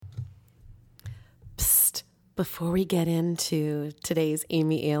Before we get into today's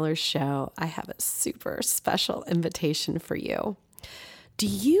Amy Ayler's show, I have a super special invitation for you. Do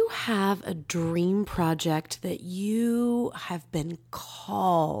you have a dream project that you have been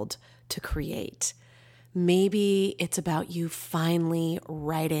called to create? Maybe it's about you finally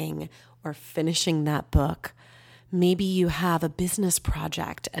writing or finishing that book. Maybe you have a business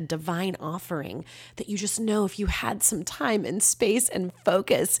project, a divine offering that you just know if you had some time and space and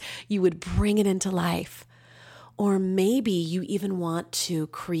focus, you would bring it into life. Or maybe you even want to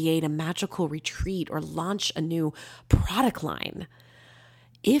create a magical retreat or launch a new product line.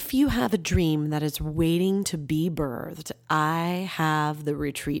 If you have a dream that is waiting to be birthed, I have the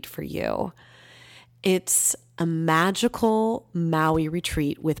retreat for you. It's a magical Maui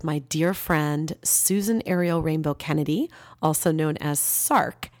retreat with my dear friend, Susan Ariel Rainbow Kennedy, also known as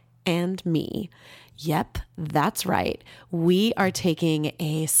Sark, and me. Yep, that's right. We are taking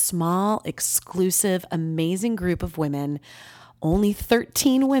a small, exclusive, amazing group of women, only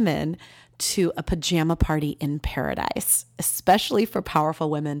 13 women, to a pajama party in paradise, especially for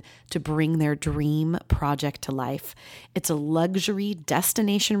powerful women to bring their dream project to life. It's a luxury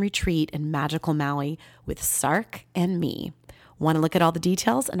destination retreat in magical Maui with Sark and me. Want to look at all the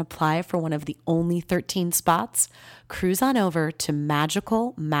details and apply for one of the only 13 spots? Cruise on over to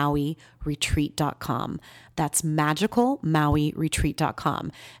magicalmauiretreat.com. That's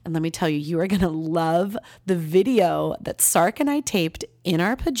magicalmauiretreat.com. And let me tell you, you are going to love the video that Sark and I taped in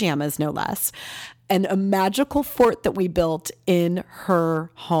our pajamas, no less, and a magical fort that we built in her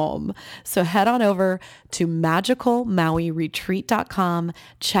home. So head on over to magicalmauiretreat.com,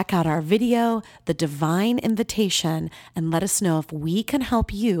 check out our video, the divine invitation, and let us know if we can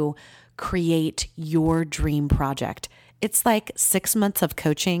help you create your dream project. It's like 6 months of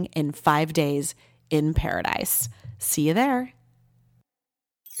coaching in 5 days in paradise. See you there.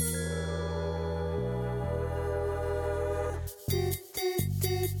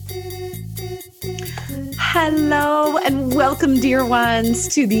 Hello and welcome, dear ones,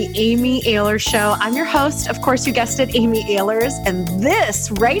 to the Amy Ayler Show. I'm your host, of course, you guessed it, Amy Aylers, and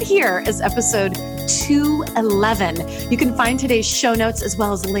this right here is episode 211. You can find today's show notes as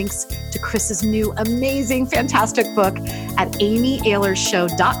well as links to Chris's new, amazing, fantastic book at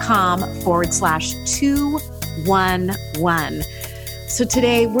amyaylershow.com/211. So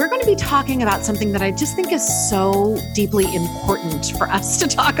today we're going to be talking about something that I just think is so deeply important for us to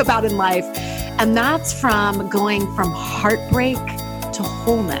talk about in life. And that's from going from heartbreak to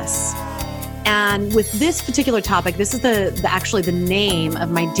wholeness. And with this particular topic, this is actually the name of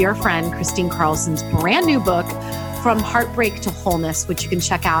my dear friend, Kristine Carlson's brand new book, From Heartbreak to Wholeness, which you can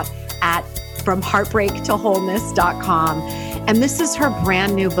check out at FromHeartbreakToWholeness.com. And this is her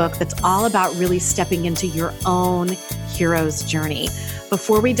brand new book that's all about really stepping into your own hero's journey.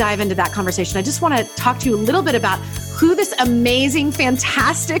 Before we dive into that conversation, I just want to talk to you a little bit about who this amazing,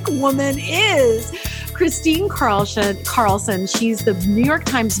 fantastic woman is. Kristine Carlson, she's the New York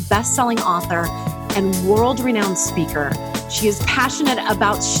Times bestselling author and world-renowned speaker. She is passionate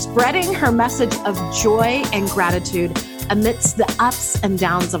about spreading her message of joy and gratitude amidst the ups and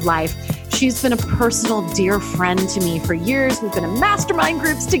downs of life. She's been a personal dear friend to me for years. We've been in mastermind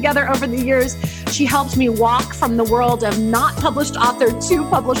groups together over the years. She helped me walk from the world of not published author to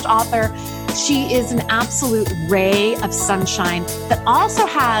published author. She is an absolute ray of sunshine that also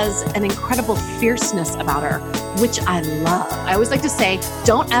has an incredible fierceness about her, which I love. I always like to say,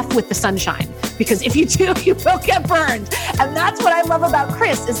 don't F with the sunshine, because if you do, you will get burned. And that's what I love about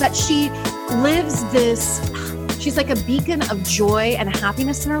Chris, is that she lives this, she's like a beacon of joy and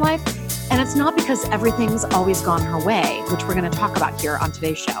happiness in her life. And it's not because everything's always gone her way, which we're going to talk about here on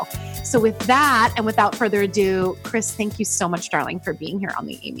today's show. So with that, and without further ado, Chris, thank you so much, darling, for being here on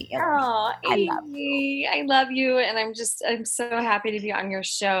the Amy Ayler. Oh, Amy, I love you. And I'm so happy to be on your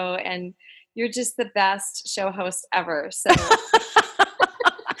show. And you're just the best show host ever. So Thank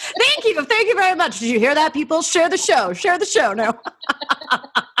you. Thank you very much. Did you hear that, people? Share the show. Share the show. No.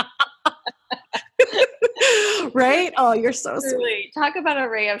 Right? Oh, you're so sweet. Talk about a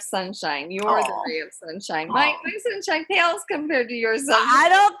ray of sunshine. You're the ray of sunshine. My sunshine pales compared to your sunshine. I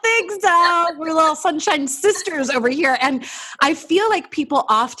don't think so. We're little sunshine sisters over here. And I feel like people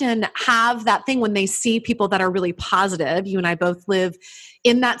often have that thing when they see people that are really positive. You and I both live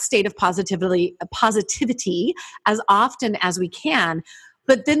in that state of positivity as often as we can.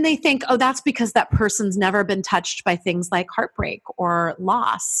 But then they think, oh, that's because that person's never been touched by things like heartbreak or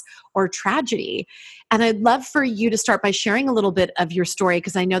loss or tragedy. And I'd love for you to start by sharing a little bit of your story,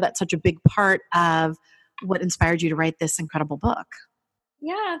 because I know that's such a big part of what inspired you to write this incredible book.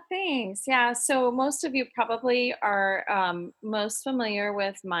 Yeah, thanks. Yeah, so most of you probably are most familiar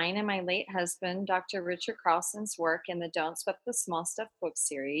with mine and my late husband, Dr. Richard Carlson's work in the Don't Sweat the Small Stuff book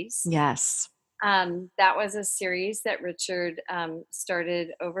series. Yes. That was a series that Richard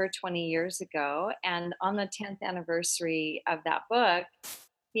started over 20 years ago. And on the 10th anniversary of that book,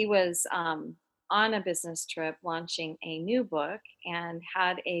 he was on a business trip launching a new book and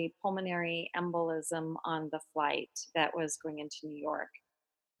had a pulmonary embolism on the flight that was going into New York,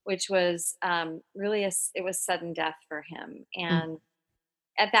 which was really it was sudden death for him. Mm. And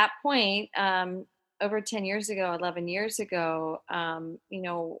at that point, over 10 years ago, 11 years ago,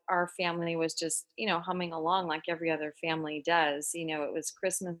 our family was just, humming along like every other family does. It was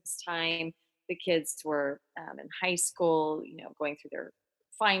Christmas time. The kids were in high school, going through their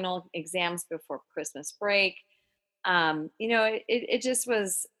final exams before Christmas break. It just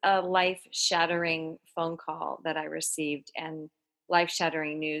was a life shattering phone call that I received, and life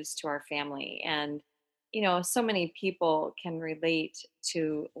shattering news to our family. And, so many people can relate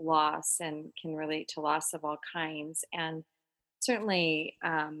to loss and can relate to loss of all kinds. And certainly,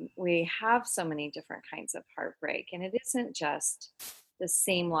 we have so many different kinds of heartbreak, and it isn't just the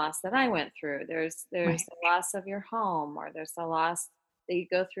same loss that I went through. There's Right. the loss of your home, or there's the loss that you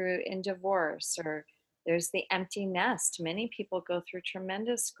go through in divorce, or there's the empty nest. Many people go through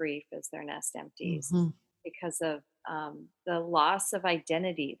tremendous grief as their nest empties Hmm. because of the loss of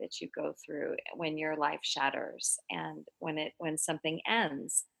identity that you go through when your life shatters, and when something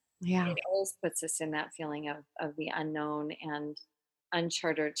ends. Yeah. It always puts us in that feeling of the unknown and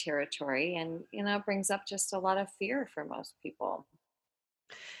uncharted territory, and brings up just a lot of fear for most people.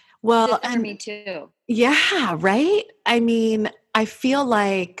 Well, Did for and me too. yeah, right? I mean, I feel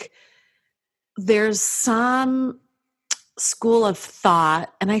like there's some school of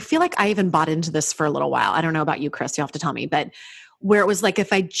thought, and I feel like I even bought into this for a little while. I don't know about you, Chris, you'll have to tell me, but where it was like,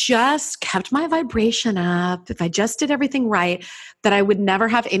 if I just kept my vibration up, if I just did everything right, that I would never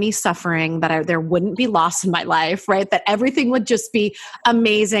have any suffering, that there wouldn't be loss in my life, right? That everything would just be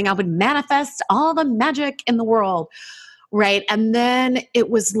amazing. I would manifest all the magic in the world, right? And then it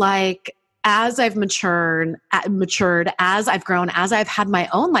was like, as I've matured, as I've grown, as I've had my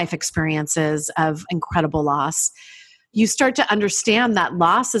own life experiences of incredible loss, you start to understand that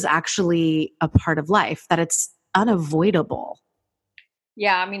loss is actually a part of life, that it's unavoidable.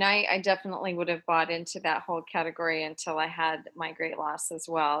 Yeah, I mean, I definitely would have bought into that whole category until I had my great loss as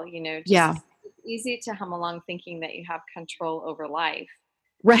well. Just Yeah, it's easy to hum along thinking that you have control over life.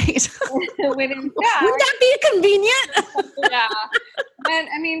 right. When in Wouldn't fact, that be convenient? yeah. And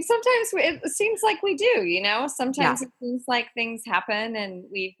I mean, sometimes it seems like we do, Yeah, sometimes it seems like things happen and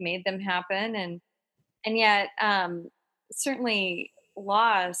we've made them happen. And yet, certainly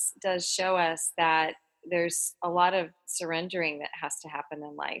loss does show us that there's a lot of surrendering that has to happen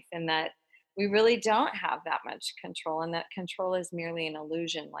in life, and that we really don't have that much control, and that control is merely an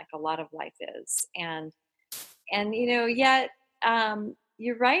illusion, like a lot of life is. And yet,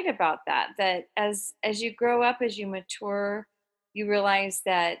 you're right about that, that as you grow up, as you mature, you realize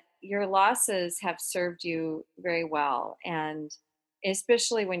that your losses have served you very well. And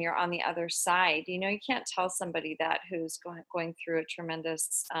especially when you're on the other side, you can't tell somebody that who's going through a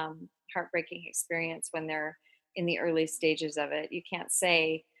tremendous heartbreaking experience when they're in the early stages of it. You can't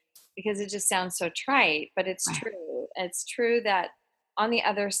say, because it just sounds so trite, but it's right. true. It's true that on the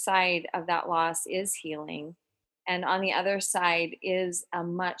other side of that loss is healing, and on the other side is a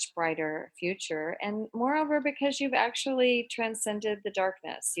much brighter future. And moreover, because you've actually transcended the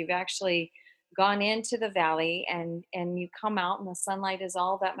darkness, you've actually gone into the valley, and you come out, and the sunlight is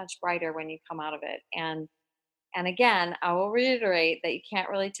all that much brighter when you come out of it. And again, I will reiterate that you can't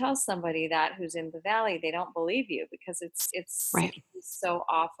really tell somebody that who's in the valley. They don't believe you, because it Right. can be so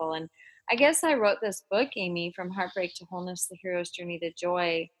awful. And I guess I wrote this book, Amy, From Heartbreak to Wholeness: The Hero's Journey to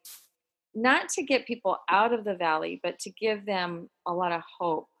Joy, not to get people out of the valley, but to give them a lot of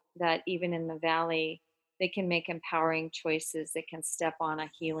hope that even in the valley, they can make empowering choices, they can step on a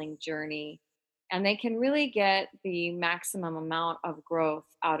healing journey, and they can really get the maximum amount of growth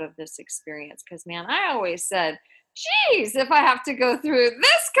out of this experience. Because, man, I always said, geez, if I have to go through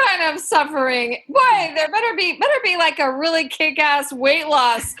this kind of suffering, boy, there better be like a really kick-ass weight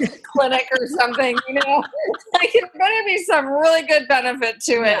loss clinic or something, like it better be some really good benefit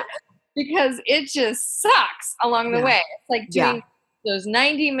to Yeah, it, because it just sucks along the yeah, way. It's like yeah. doing those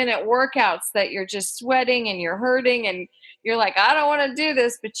 90-minute workouts that you're just sweating and you're hurting, and you're like, I don't want to do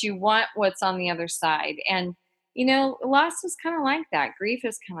this, but you want what's on the other side. And loss is kind of like that. Grief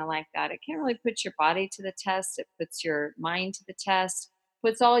is kind of like that. It can't really put your body to the test. It puts your mind to the test,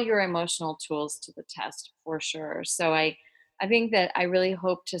 puts all your emotional tools to the test, for sure. So I I think that I really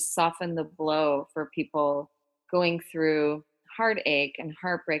hope to soften the blow for people going through heartache and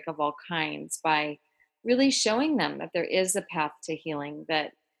heartbreak of all kinds by really showing them that there is a path to healing,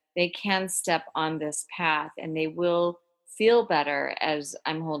 that they can step on this path and they will feel better as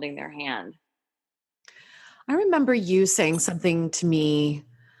I'm holding their hand. I remember you saying something to me.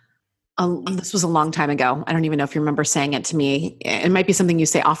 This was a long time ago. I don't even know if you remember saying it to me. It might be something you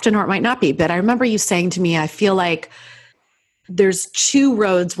say often or it might not be, but I remember you saying to me, I feel like there's two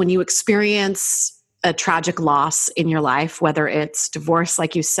roads when you experience a tragic loss in your life, whether it's divorce,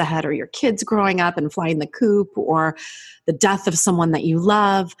 like you said, or your kids growing up and flying the coop, or the death of someone that you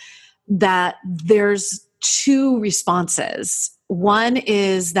love, that there's two responses. One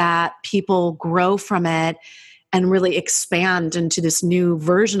is that people grow from it and really expand into this new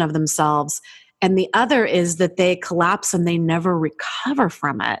version of themselves. And the other is that they collapse and they never recover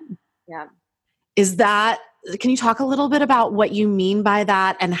from it. Yeah. Is that, can you talk a little bit about what you mean by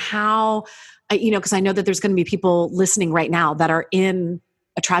that and how, because I know that there's going to be people listening right now that are in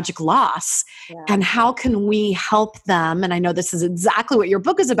a tragic loss, Yeah. and how can we help them? And I know this is exactly what your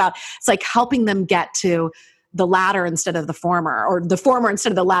book is about. It's like helping them get to the latter instead of the former, or the former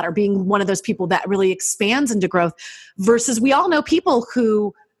instead of the latter, being one of those people that really expands into growth, versus we all know people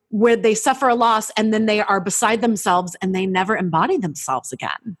where they suffer a loss and then they are beside themselves and they never embody themselves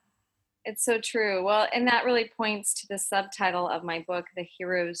again. It's so true. Well, and that really points to the subtitle of my book, The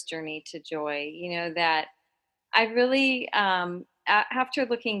Hero's Journey to Joy. That I really, after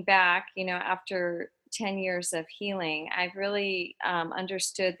looking back, after 10 years of healing, I've really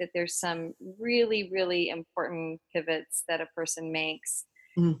understood that there's some really, really important pivots that a person makes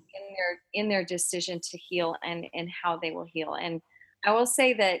Mm. in their decision to heal and how they will heal. And I will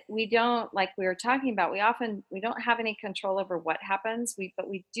say that we don't, like we were talking about, we don't have any control over what happens. But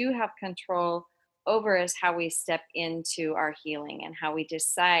we do have control over is how we step into our healing and how we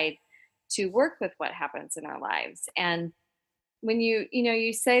decide to work with what happens in our lives. And when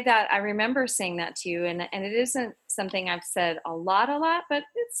you say that, I remember saying that to you, and it isn't something I've said a lot, but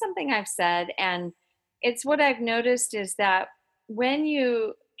it's something I've said. And it's what I've noticed is that when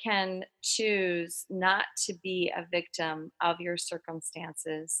you can choose not to be a victim of your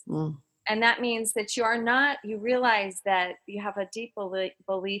circumstances, Mm. and that means that you realize that you have a deep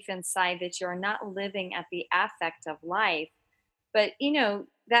belief inside that you are not living at the affect of life. But,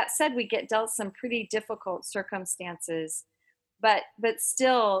 that said, we get dealt some pretty difficult circumstances, but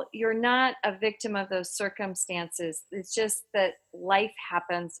still you're not a victim of those circumstances. It's just that life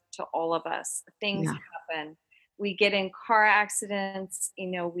happens to all of us. Things Yeah. happen. We get in car accidents,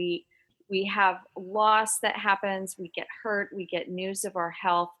 we have loss that happens, we get hurt, we get news of our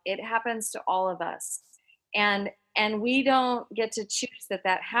health. It happens to all of us. And we don't get to choose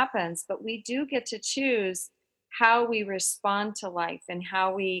that happens, but we do get to choose how we respond to life and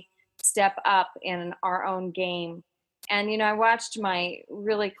how we step up in our own game. And I watched my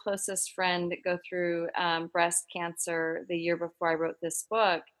really closest friend go through breast cancer the year before I wrote this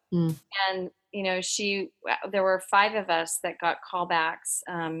book. Mm. And there were 5 of us that got callbacks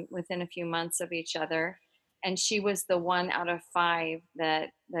within a few months of each other, and she was the one out of 5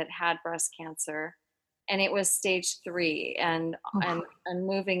 that had breast cancer, and it was stage 3, and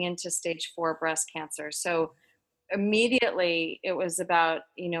moving into stage 4 breast cancer. So immediately it was about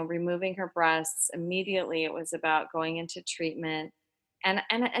removing her breasts. Immediately it was about going into treatment, and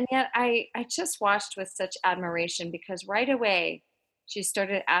yet I just watched with such admiration, because right away she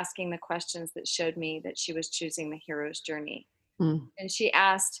started asking the questions that showed me that she was choosing the hero's journey. Mm. And she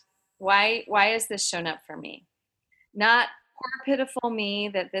asked, why has this shown up for me? Not poor pitiful me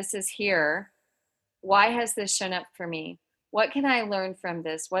that this is here. Why has this shown up for me? What can I learn from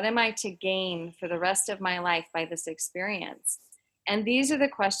this? What am I to gain for the rest of my life by this experience? And these are the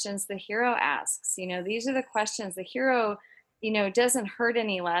questions the hero asks. These are the questions the hero, doesn't hurt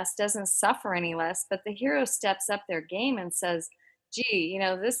any less, doesn't suffer any less, but the hero steps up their game and says, gee,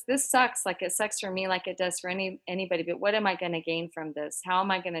 this sucks, like it sucks for me, like it does for anybody, but what am I going to gain from this? How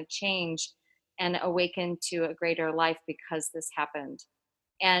am I going to change and awaken to a greater life because this happened?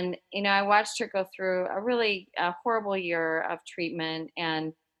 And, I watched her go through a really horrible year of treatment.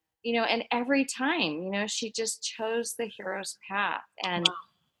 And every time, she just chose the hero's path. And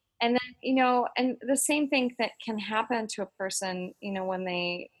then, and the same thing that can happen to a person, when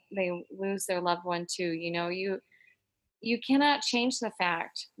they lose their loved one too. You cannot change the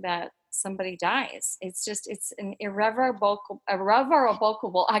fact that somebody dies. It's an irrevocable,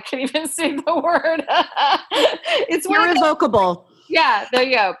 I can't even say the word. It's Irrevocable. Yeah, there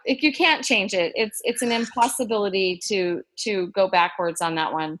you go. If you can't change it, it's an impossibility to go backwards on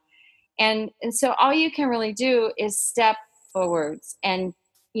that one. And so all you can really do is step forwards. And,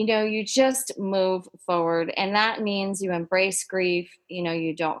 you just move forward. And that means you embrace grief.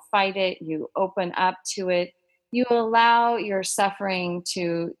 You don't fight it. You open up to it. You allow your suffering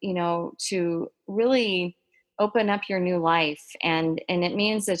to really open up your new life. And it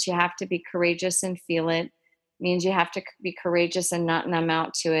means that you have to be courageous and feel it. It means you have to be courageous and not numb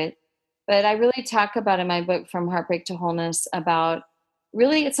out to it. But I really talk about in my book, From Heartbreak to Wholeness, about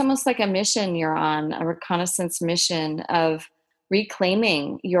really it's almost like a mission you're on, a reconnaissance mission of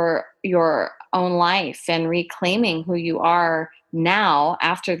reclaiming your own life and reclaiming who you are now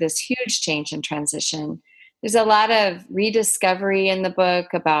after this huge change and transition. There's a lot of rediscovery in the book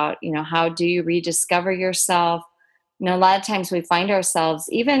about, how do you rediscover yourself? A lot of times we find ourselves,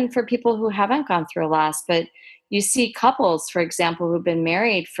 even for people who haven't gone through a loss, but you see couples, for example, who've been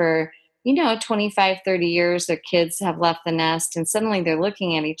married for 25, 30 years, their kids have left the nest, and suddenly they're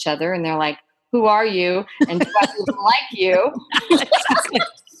looking at each other and they're like, who are you? And do I even like you?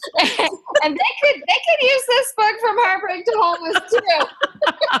 And they could use this book, From Heartbreak to Wholeness, too.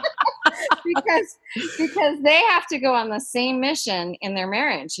 because they have to go on the same mission in their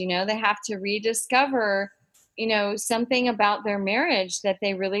marriage. They have to rediscover something about their marriage that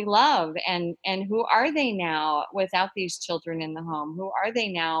they really love, and who are they now without these children in the home? Who are they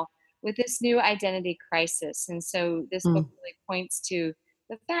now with this new identity crisis? And so this book really points to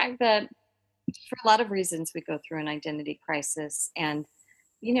the fact that for a lot of reasons we go through an identity crisis, and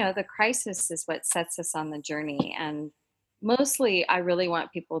the crisis is what sets us on the journey. And mostly I really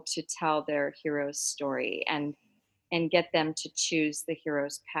want people to tell their hero's story and get them to choose the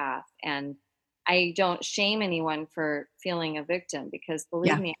hero's path. And I don't shame anyone for feeling a victim, because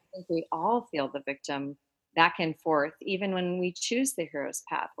believe me, I think we all feel the victim back and forth. Even when we choose the hero's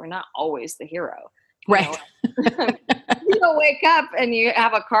path, we're not always the hero. Right. You don't wake up and you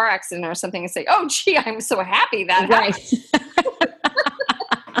have a car accident or something and say, oh, gee, I'm so happy that happened.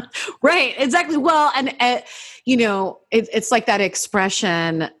 Right. Exactly. Well, and it's like that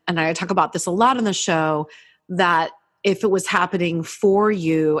expression, and I talk about this a lot on the show, that if it was happening for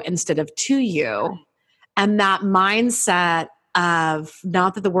you instead of to you, and that mindset of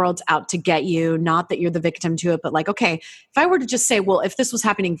not that the world's out to get you, not that you're the victim to it, but like, okay, if I were to just say, well, if this was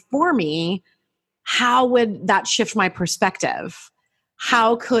happening for me, how would that shift my perspective?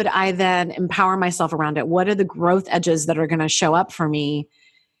 How could I then empower myself around it? What are the growth edges that are going to show up for me?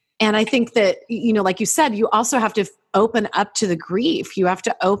 And I think that, like you said, you also have to open up to the grief. You have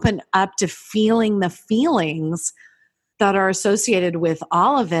to open up to feeling the feelings that are associated with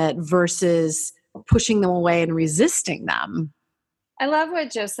all of it versus pushing them away and resisting them. I love what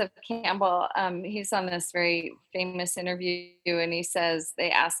Joseph Campbell, he's on this very famous interview, and he says,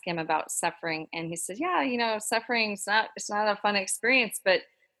 they ask him about suffering, and he says, yeah, suffering's it's not a fun experience, but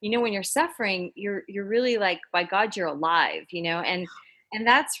when you're suffering, you're really like, by God, you're alive, and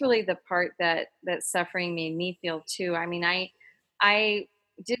that's really the part that suffering made me feel too. I mean, I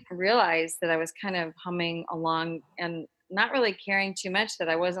didn't realize that I was kind of humming along and not really caring too much, that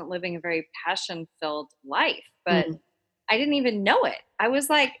I wasn't living a very passion-filled life, but I didn't even know it. I was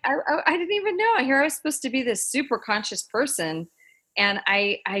like, I didn't even know. Here I was supposed to be this super conscious person, and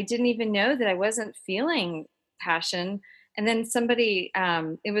I didn't even know that I wasn't feeling passion. And then somebody,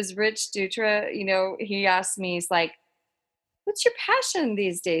 it was Rich Dutra, he asked me, he's like, what's your passion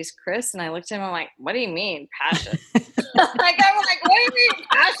these days, Chris? And I looked at him, I'm like, what do you mean passion? I'm like, what do you mean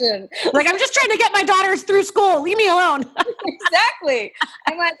passion? Like, I'm just trying to get my daughters through school. Leave me alone. Exactly.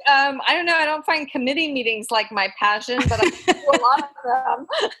 I'm like, I don't know. I don't find committee meetings like my passion, but I do a lot of them.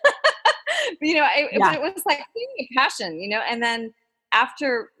 But, it was like a passion, and then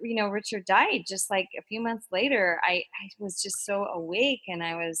after, Richard died, just like a few months later, I was just so awake, and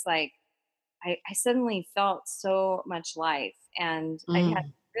I was like, I suddenly felt so much life, and I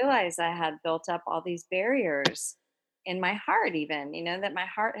had realized I had built up all these barriers in my heart, even, that my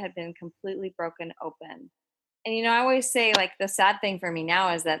heart had been completely broken open. And, I always say, like, the sad thing for me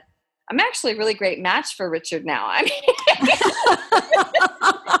now is that I'm actually a really great match for Richard now. I mean,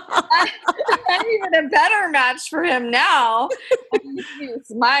 I'm even a better match for him now. He's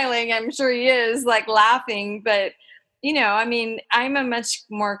smiling. I'm sure he is, like, laughing, but I mean, I'm a much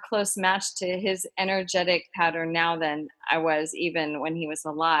more close match to his energetic pattern now than I was even when he was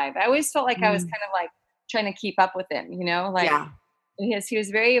alive. I always felt like I was kind of like trying to keep up with him, because he was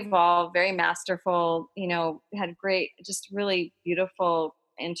very evolved, very masterful, had great, just really beautiful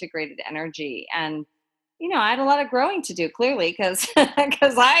integrated energy. And, I had a lot of growing to do, clearly, because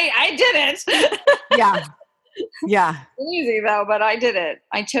I did it. Yeah. Yeah. Easy though, but I did it.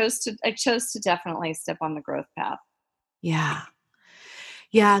 I chose to definitely step on the growth path. Yeah.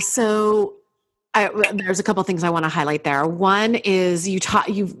 Yeah. So There's a couple of things I want to highlight there. One is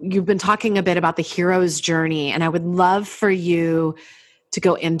you've been talking a bit about the hero's journey, and I would love for you to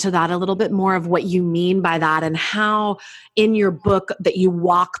go into that a little bit more of what you mean by that and how in your book that you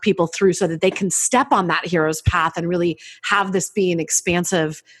walk people through so that they can step on that hero's path and really have this be an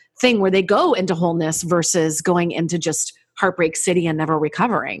expansive thing where they go into wholeness versus going into just heartbreak city and never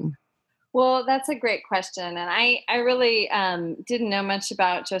recovering. Well, that's a great question. And I really didn't know much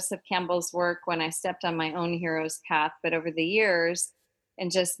about Joseph Campbell's work when I stepped on my own hero's path. But over the years, and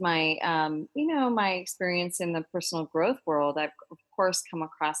just my, my experience in the personal growth world, I've, of course, come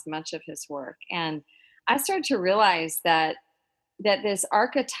across much of his work. And I started to realize that this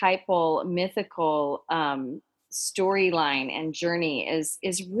archetypal mythical storyline and journey is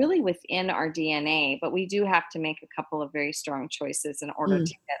really within our DNA, but we do have to make a couple of very strong choices in order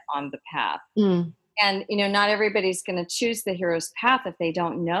to get on the path. And not everybody's going to choose the hero's path if they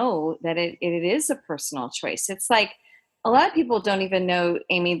don't know that it is a personal choice. It's like a lot of people don't even know,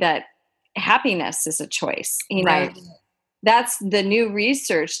 Amy, that happiness is a choice. Right. That's the new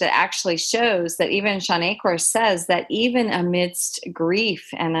research that actually shows that even Sean Acor says that even amidst grief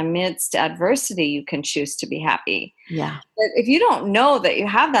and amidst adversity, you can choose to be happy. Yeah. But if you don't know that you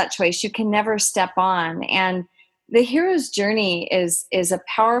have that choice, you can never step on. And the hero's journey is a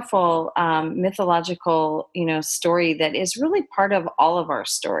powerful mythological, story that is really part of all of our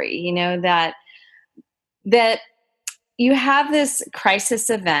story. That you have this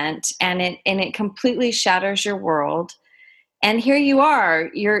crisis event and it completely shatters your world. And here you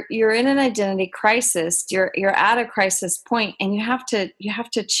are, you're in an identity crisis. You're at a crisis point, and you have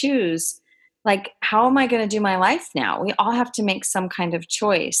to choose, like, how am I going to do my life now? We all have to make some kind of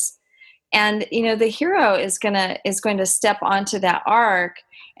choice. And the hero is going to step onto that arc,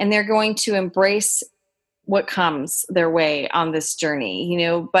 and they're going to embrace what comes their way on this journey,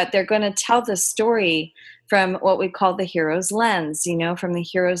 but they're going to tell the story from what we call the hero's lens, from the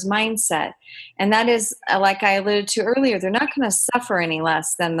hero's mindset. And that is, like I alluded to earlier, they're not going to suffer any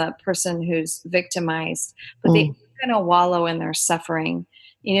less than the person who's victimized, but they're going to wallow in their suffering.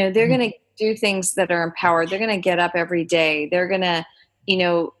 They're going to do things that are empowered. They're going to get up every day. They're going to,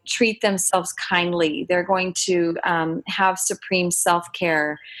 treat themselves kindly. They're going to have supreme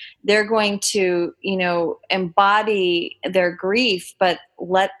self-care. They're going to, embody their grief, but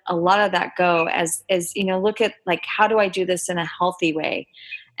let a lot of that go as look at, like, how do I do this in a healthy way?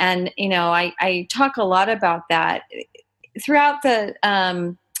 And, I talk a lot about that throughout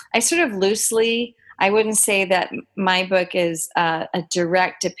I sort of loosely, I wouldn't say that my book is a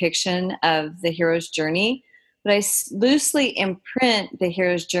direct depiction of the hero's journey, but I loosely imprint the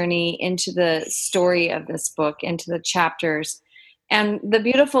hero's journey into the story of this book, into the chapters. And the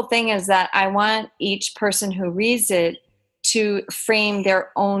beautiful thing is that I want each person who reads it to frame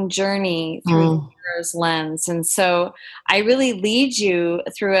their own journey through the hero's lens. And so I really lead you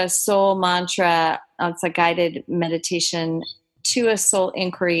through a soul mantra. It's a guided meditation to a soul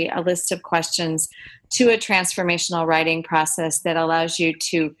inquiry, a list of questions, to a transformational writing process that allows you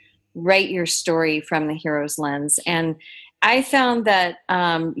to write your story from the hero's lens. And I found that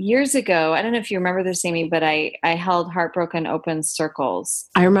years ago, I don't know if you remember this, Amy, but I held Heartbroken Open circles.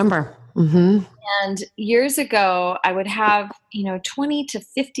 I remember. Mm-hmm. And years ago, I would have, 20 to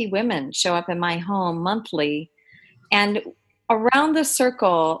 50 women show up in my home monthly. And around the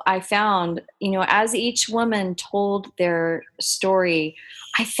circle, I found, as each woman told their story,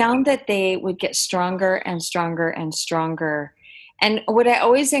 I found that they would get stronger and stronger and stronger. And what I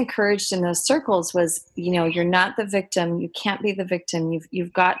always encouraged in those circles was, you're not the victim. You can't be the victim.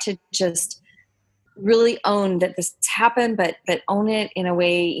 You've got to just really own that this happened, but own it in a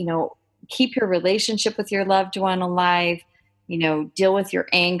way, keep your relationship with your loved one alive, deal with your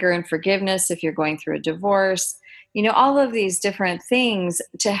anger and forgiveness if you're going through a divorce, all of these different things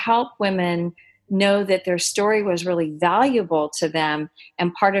to help women know that their story was really valuable to them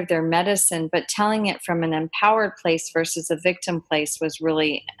and part of their medicine, but telling it from an empowered place versus a victim place was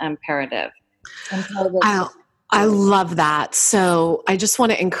really imperative. I love that. So I just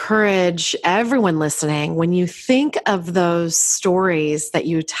want to encourage everyone listening, when you think of those stories that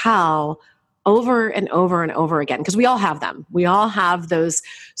you tell over and over and over again, because we all have them. We all have those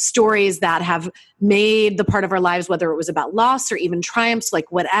stories that have made the part of our lives, whether it was about loss or even triumphs,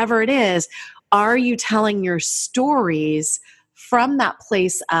 like whatever it is. Are you telling your stories from that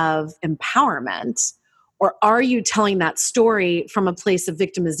place of empowerment, or are you telling that story from a place of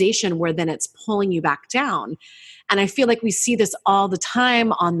victimization where then it's pulling you back down? And I feel like we see this all the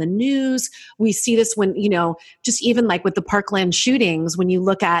time on the news. We see this when, just even like with the Parkland shootings, when you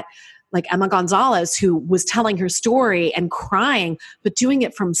look at like Emma Gonzalez, who was telling her story and crying, but doing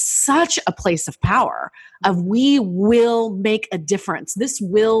it from such a place of power of we will make a difference. This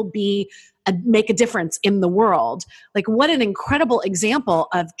will make a difference in the world. Like what an incredible example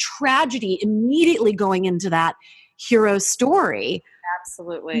of tragedy immediately going into that hero story.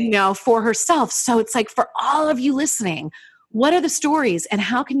 Absolutely. For herself. So it's like for all of you listening, what are the stories and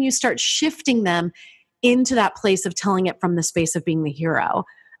how can you start shifting them into that place of telling it from the space of being the hero,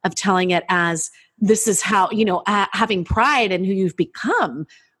 of telling it as this is how, having pride in who you've become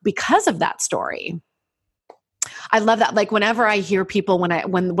because of that story. I love that. Like whenever I hear people,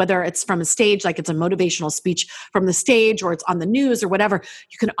 whether it's from a stage, like it's a motivational speech from the stage or it's on the news or whatever,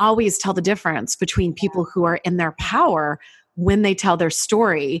 you can always tell the difference between people who are in their power when they tell their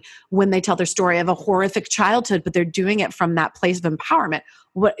story of a horrific childhood, but they're doing it from that place of empowerment.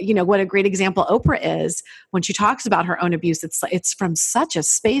 What a great example Oprah is when she talks about her own abuse. It's from such a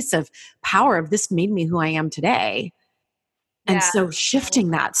space of power of this made me who I am today. And so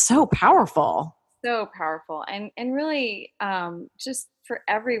shifting that, so powerful. So powerful. And really, just for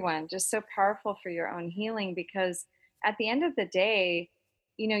everyone, just so powerful for your own healing, because at the end of the day,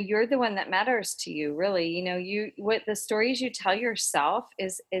 you're the one that matters to you, really. What the stories you tell yourself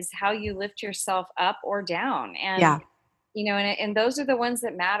is how you lift yourself up or down. And, and those are the ones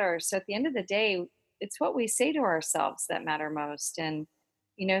that matter. So at the end of the day, it's what we say to ourselves that matter most. And,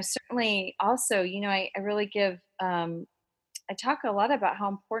 certainly also, I really I talk a lot about how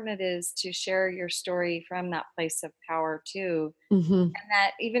important it is to share your story from that place of power too. Mm-hmm. And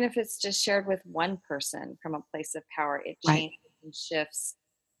that even if it's just shared with one person from a place of power, it changes and shifts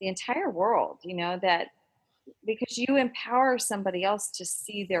the entire world, that because you empower somebody else to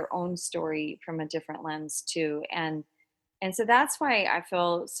see their own story from a different lens too. And so that's why I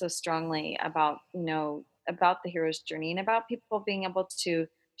feel so strongly about, about the hero's journey and about people being able to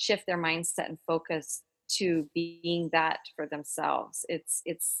shift their mindset and focus to being that for themselves. It's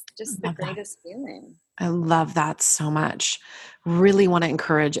just the greatest feeling. I love that so much. Really want to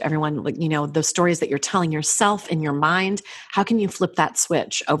encourage everyone, the stories that you're telling yourself in your mind, how can you flip that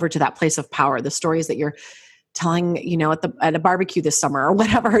switch over to that place of power? The stories that you're telling, at a barbecue this summer or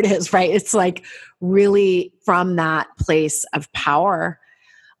whatever it is, right? It's like really from that place of power.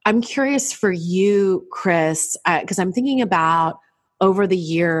 I'm curious for you, Chris, because I'm thinking about over the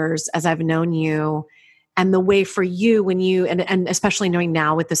years as I've known you, and the way for you when you, and especially knowing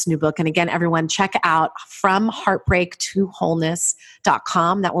now with this new book. And again, everyone check out From Heartbreak to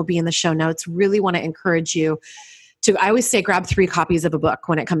Wholeness.com. That will be in the show notes. Really want to encourage you to, I always say, grab 3 copies of a book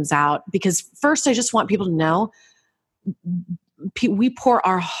when it comes out, because first, I just want people to know we pour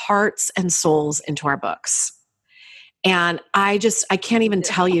our hearts and souls into our books. And I can't even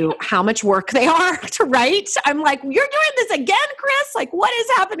tell you how much work they are to write. I'm like, you're doing this again, Chris? Like, what is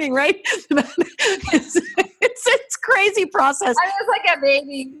happening, right? It's crazy process. I was like a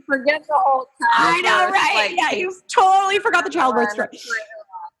baby. Forget the whole time. I know, right? Yeah, you totally forgot the childbirth story.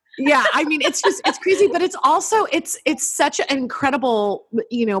 Yeah, I mean, it's crazy, but it's also, it's such an incredible,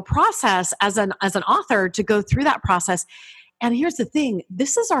 process as an author to go through that process. And here's the thing,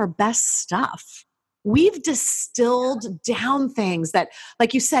 this is our best stuff. We've distilled down things that,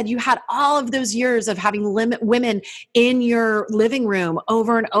 like you said, you had all of those years of having women in your living room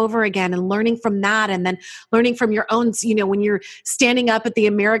over and over again and learning from that. And then learning from your own, when you're standing up at the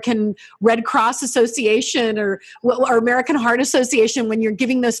American Red Cross Association or American Heart Association, when you're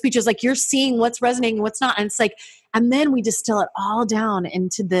giving those speeches, like you're seeing what's resonating and what's not. And it's like, and then we distill it all down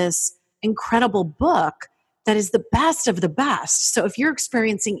into this incredible book that is the best of the best. So if you're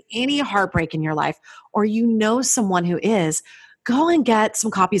experiencing any heartbreak in your life, or someone who is, go and get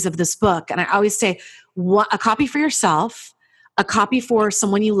some copies of this book. And I always say, a copy for yourself, a copy for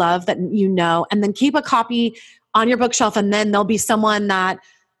someone you love that and then keep a copy on your bookshelf. And then there'll be someone that,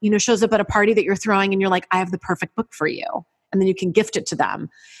 shows up at a party that you're throwing and you're like, I have the perfect book for you. And then you can gift it to them.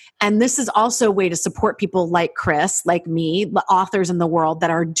 And this is also a way to support people like Chris, like me, the authors in the world that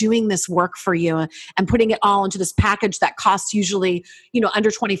are doing this work for you and putting it all into this package that costs usually,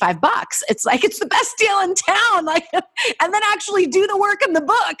 under $25. It's like, it's the best deal in town. Like, and then actually do the work in the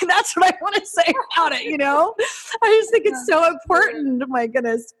book. That's what I want to say about it. I just think it's so important. My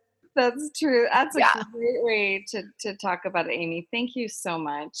goodness. That's true. That's a great way to talk about it, Amy. Thank you so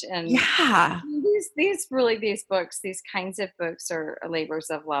much. And these books, these kinds of books are labors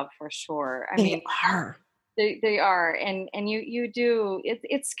of love for sure. They are. They are. And you do,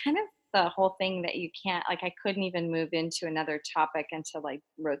 it's kind of the whole thing that you can't, like, I couldn't even move into another topic until I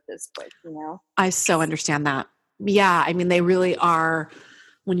wrote this book, I so understand that. Yeah. I mean, they really are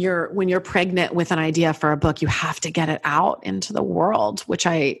when you're pregnant with an idea for a book, you have to get it out into the world, which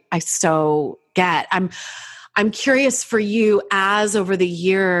I so get. I'm curious for you, as over the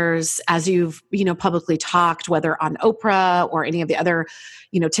years, as you've, publicly talked, whether on Oprah or any of the other,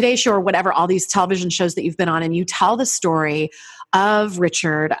 Today Show or whatever, all these television shows that you've been on, and you tell the story of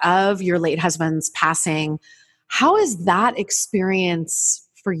Richard, of your late husband's passing. How is that experience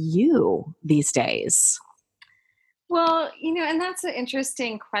for you these days? Well, and that's an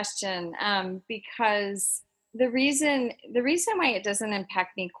interesting question, because the reason why it doesn't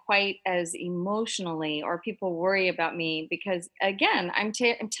impact me quite as emotionally, or people worry about me, because again, I'm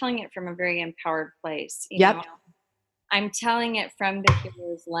telling it from a very empowered place. Yep. I'm telling it from the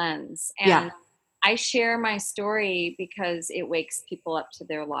hero's lens, and Yeah. I share my story because it wakes people up to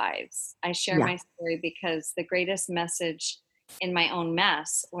their lives. I share Yeah. my story because the greatest message in my own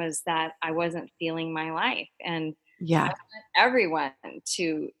mess was that I wasn't feeling my life, and I Yeah. want everyone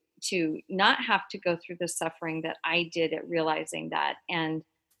to not have to go through the suffering that I did at realizing that, and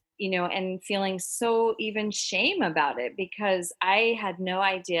feeling so even shame about it, because I had no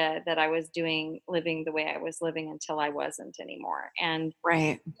idea that I was living the way I was living until I wasn't anymore. And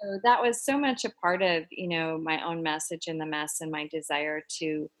Right. so that was so much a part of, my own message in the mess, and my desire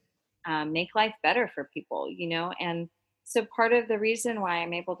to make life better for people, and so part of the reason why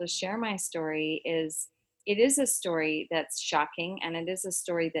I'm able to share my story is it is a story that's shocking, and it is a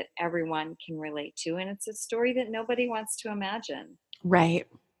story that everyone can relate to, and it's a story that nobody wants to imagine. Right.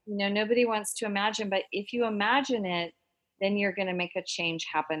 Nobody wants to imagine, but if you imagine it, then you're going to make a change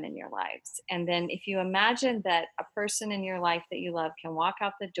happen in your lives. And then if you imagine that a person in your life that you love can walk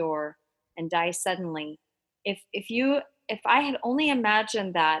out the door and die suddenly, if I had only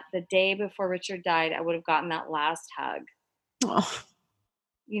imagined that the day before Richard died, I would have gotten that last hug. Oh,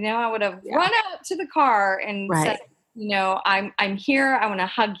 I would have yeah. run out to the car and said, Right. I'm here. I want to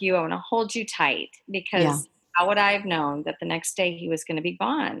hug you. I want to hold you tight, because Yeah. how would I have known that the next day he was going to be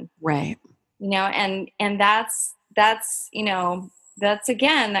gone? Right. And that's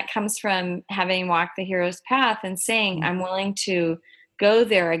again, that comes from having walked the hero's path and saying, I'm willing to go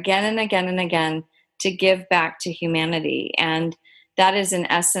there again and again and again to give back to humanity. And that is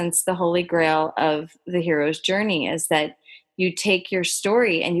in essence the holy grail of the hero's journey, is that you take your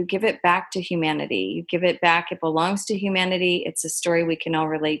story and you give it back to humanity. You give it back. It belongs to humanity. It's a story we can all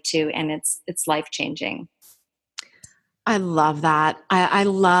relate to, and it's life-changing. I love that. I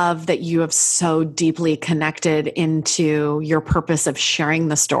love that you have so deeply connected into your purpose of sharing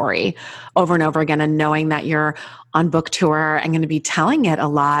the story over and over again, and knowing that you're on book tour and going to be telling it a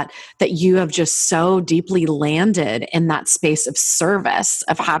lot, that you have just so deeply landed in that space of service,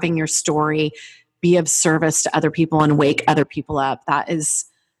 of having your story be of service to other people and wake other people up. That is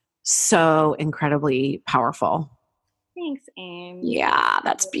so incredibly powerful. Thanks, Aim. Yeah,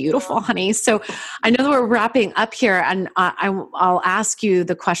 that's beautiful, honey. So I know that we're wrapping up here, and I'll ask you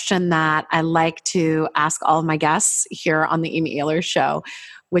the question that I like to ask all of my guests here on the Amy Ayler Show,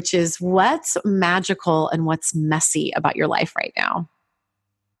 which is, what's magical and what's messy about your life right now?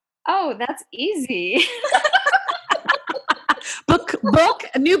 Oh, that's easy. Book,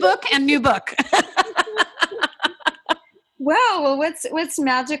 a new book, and new book. Well, what's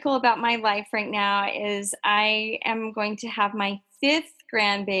magical about my life right now is I am going to have my 5th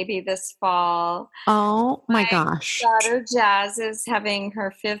grandbaby this fall. Oh my gosh. Daughter Jazz is having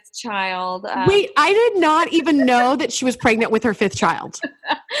her 5th child. Wait, I did not even know that she was pregnant with her 5th child.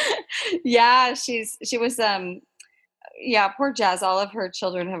 Yeah, she was yeah, poor Jazz. All of her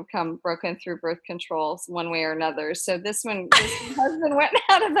children have come broken through birth controls one way or another. So this husband went and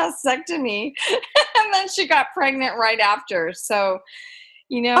had a vasectomy, and then she got pregnant right after. So,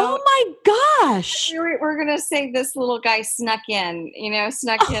 Oh my gosh. we're going to say this little guy snuck in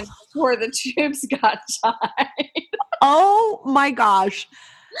before the tubes got tied. Oh my gosh.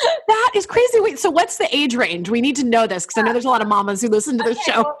 That is crazy. Wait, so what's the age range? We need to know this, because I know there's a lot of mamas who listen to this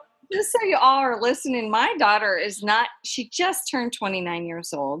show. Well, just so you all are listening, my daughter she just turned 29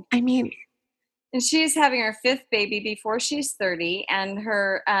 years old. I mean, and she's having her 5th baby before she's 30. And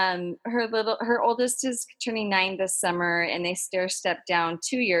her oldest is turning 9 this summer, and they step down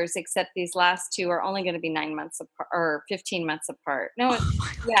 2 years, except these last 2 are only going to be 9 months apart, or 15 months apart. No,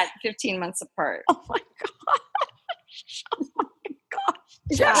 15 months apart. Oh my gosh. Oh my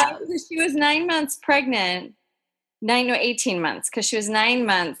gosh. Yeah. She was 9 months pregnant. 18 months, because she was 9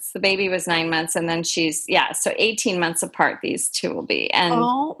 months. The baby was 9 months, and then so 18 months apart these two will be. And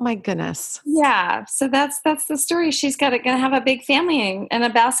oh my goodness. Yeah, so that's the story. She's gonna have a big family and a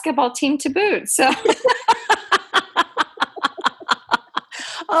basketball team to boot. So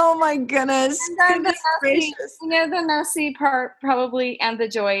Oh my goodness. And then Goodness gracious. the messy part probably and the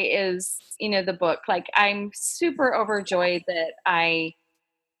joy is, the book. Like I'm super overjoyed that I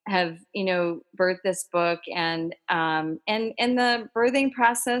have, birthed this book and the birthing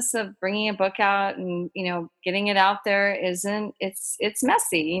process of bringing a book out and, getting it out there it's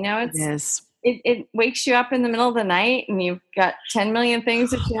messy, It is. it wakes you up in the middle of the night and you've got 10 million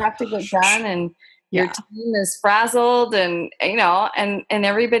things that you have to get done and your team is frazzled and and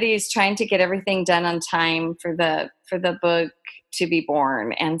everybody's trying to get everything done on time for the book to be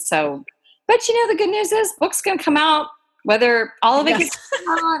born. And so, but the good news is books can come out whether all of it gets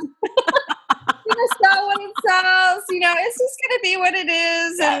out. Sell what it sells, it's just going to be what it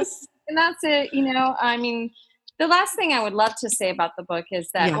is. Yes. And that's it. I mean, the last thing I would love to say about the book is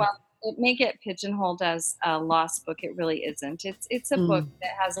that, well, it may get pigeonholed as a lost book. It really isn't. It's a book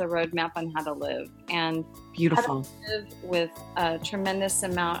that has a roadmap on how to live and beautiful. How to live with a tremendous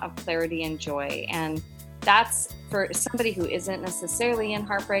amount of clarity and joy. And that's for somebody who isn't necessarily in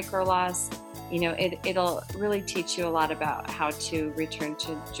heartbreak or loss. It'll really teach you a lot about how to return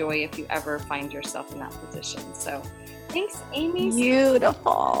to joy if you ever find yourself in that position. So thanks, Amy.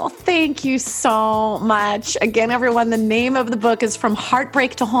 Beautiful. Thank you so much. Again, everyone, the name of the book is From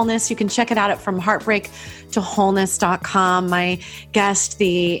Heartbreak to Wholeness. You can check it out at FromHeartbreakToWholeness.com. My guest,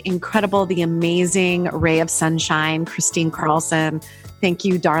 the incredible, the amazing ray of sunshine, Kristine Carlson. Thank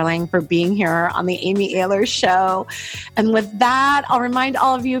you, darling, for being here on the Amy Ahlers Show. And with that, I'll remind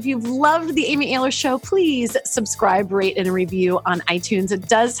all of you, if you've loved the Amy Ahlers Show, please subscribe, rate, and review on iTunes. It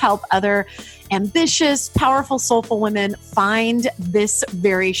does help other ambitious, powerful, soulful women find this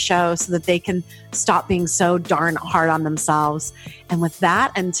very show so that they can stop being so darn hard on themselves. And with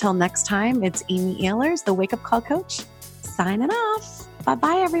that, until next time, it's Amy Ahlers, the Wake Up Call Coach, signing off.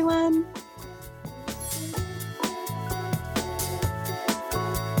 Bye-bye, everyone.